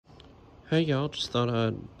Hey y'all, just thought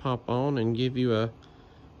I'd pop on and give you a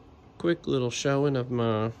quick little showing of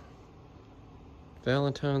my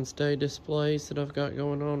Valentine's Day displays that I've got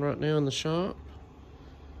going on right now in the shop.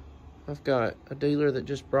 I've got a dealer that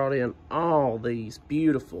just brought in all these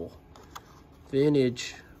beautiful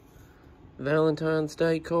vintage Valentine's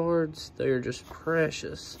Day cards. They're just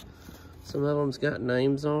precious. Some of them's got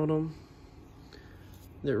names on them.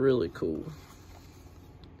 They're really cool.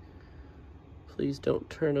 Please don't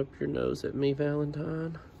turn up your nose at me,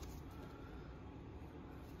 Valentine.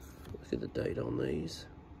 Look at the date on these.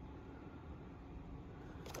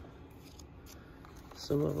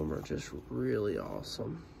 Some of them are just really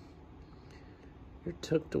awesome. You're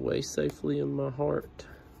tucked away safely in my heart.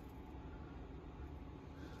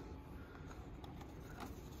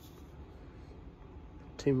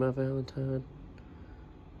 To my Valentine.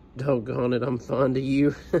 Doggone it, I'm fond of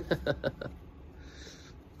you.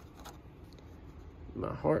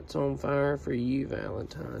 My heart's on fire for you,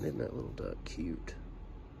 Valentine. Isn't that little duck cute?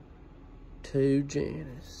 To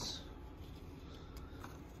Janice.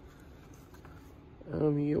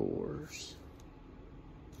 I'm yours.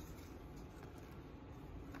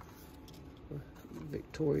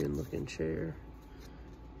 Victorian looking chair.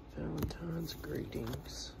 Valentine's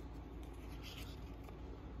greetings.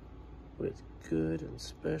 With good and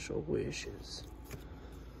special wishes.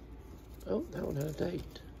 Oh, that one had a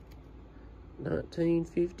date.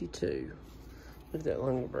 1952. Look at that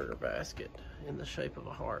Lungenberger basket in the shape of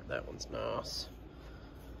a heart. That one's nice.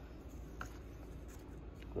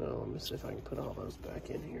 Well, let me see if I can put all those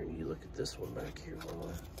back in here and you look at this one back here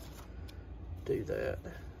while I do that.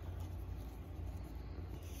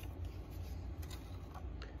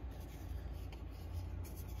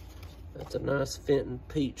 That's a nice Fenton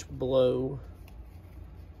peach blow.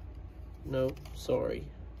 Nope, sorry.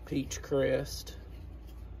 Peach crest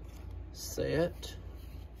set.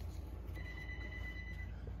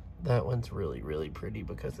 That one's really, really pretty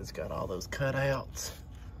because it's got all those cutouts.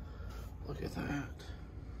 Look at that.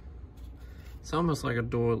 It's almost like a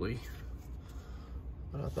doily.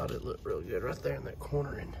 But I thought it looked real good right there in that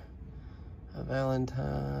corner. And a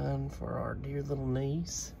Valentine for our dear little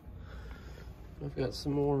niece. I've got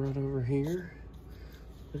some more right over here.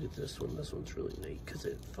 Look at this one. This one's really neat because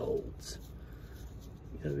it folds.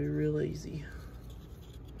 You gotta be real easy.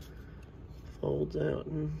 Folds out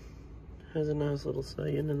and has a nice little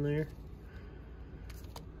saying in there.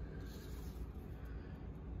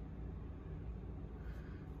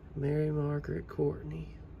 Mary Margaret Courtney.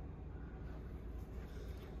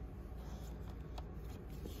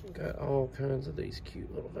 Got all kinds of these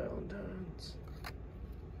cute little Valentines.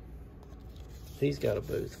 He's got a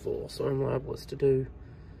booth full, so I'm liable to do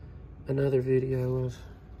another video of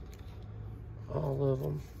all of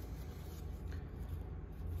them.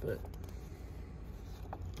 But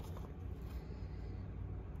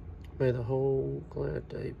may the whole glad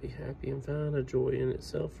day be happy and find a joy in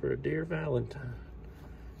itself for a dear Valentine.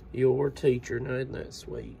 Your teacher. Now, isn't that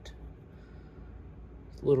sweet?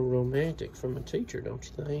 It's a little romantic from a teacher, don't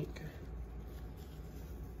you think?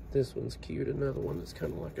 This one's cute. Another one that's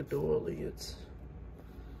kind of like a doily. It's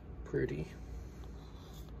pretty.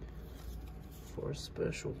 For a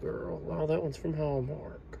special girl. Wow, that one's from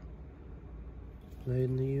Hallmark. Made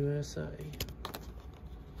in the USA.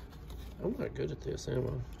 I'm not good at this, am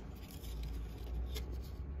I?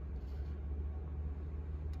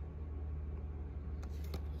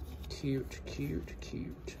 Cute, cute,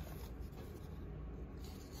 cute.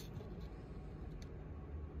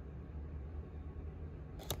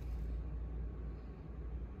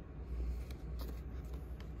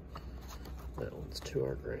 That one's to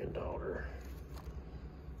our granddaughter.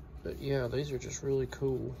 But yeah, these are just really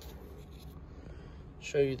cool.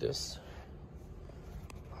 Show you this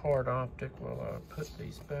hard optic while I put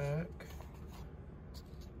these back.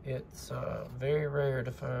 It's very rare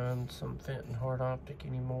to find some Fenton hard optic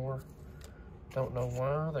anymore. Don't know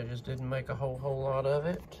why, they just didn't make a whole lot of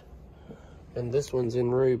it. And this one's in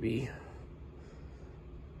ruby.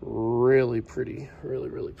 Really pretty, really,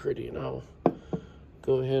 really pretty. And I'll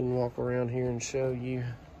go ahead and walk around here and show you.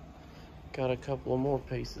 Got a couple of more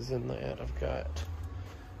pieces in that. I've got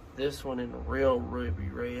this one in real ruby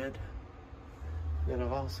red. Then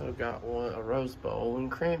I've also got one, a rose bowl in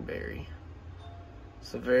cranberry.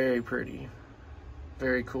 So very pretty,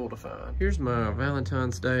 very cool to find. Here's my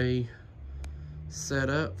Valentine's Day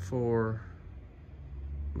setup for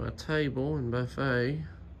my table and buffet.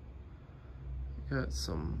 Got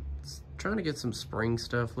some, trying to get some spring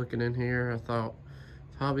stuff looking in here. I thought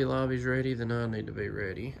if Hobby Lobby's ready, then I need to be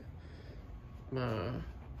ready. My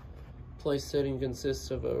place setting consists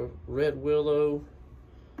of a red willow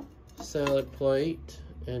salad plate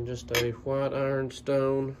and just a white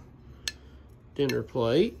ironstone dinner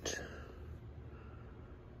plate.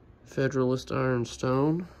 Federalist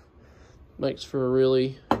ironstone. Makes for a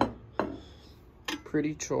really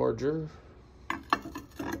pretty charger.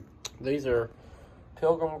 These are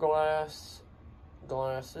Pilgrim glasses,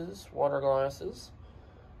 water glasses,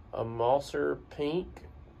 a Mosser pink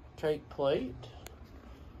cake plate,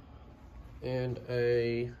 and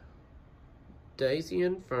a Daisy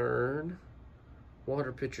and Fern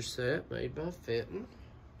water pitcher set made by Fenton.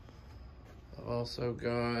 I've also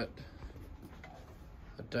got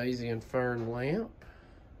a Daisy and Fern lamp,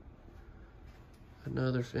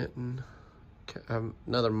 another Fenton,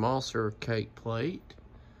 another Mosser cake plate,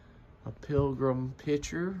 a Pilgrim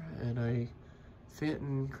pitcher, and a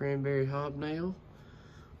Fenton cranberry hobnail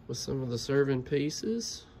with some of the serving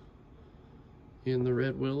pieces in the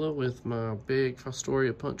red willow with my big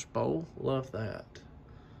Fostoria punch bowl. Love that.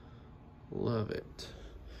 Love it.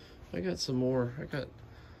 I got some more. I got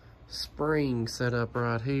spring set up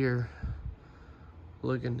right here.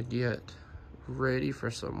 Looking to get ready for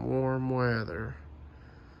some warm weather.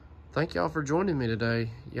 Thank y'all for joining me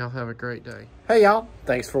today. Y'all have a great day. Hey y'all,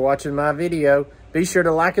 thanks for watching my video. Be sure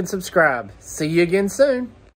to like and subscribe. See you again soon.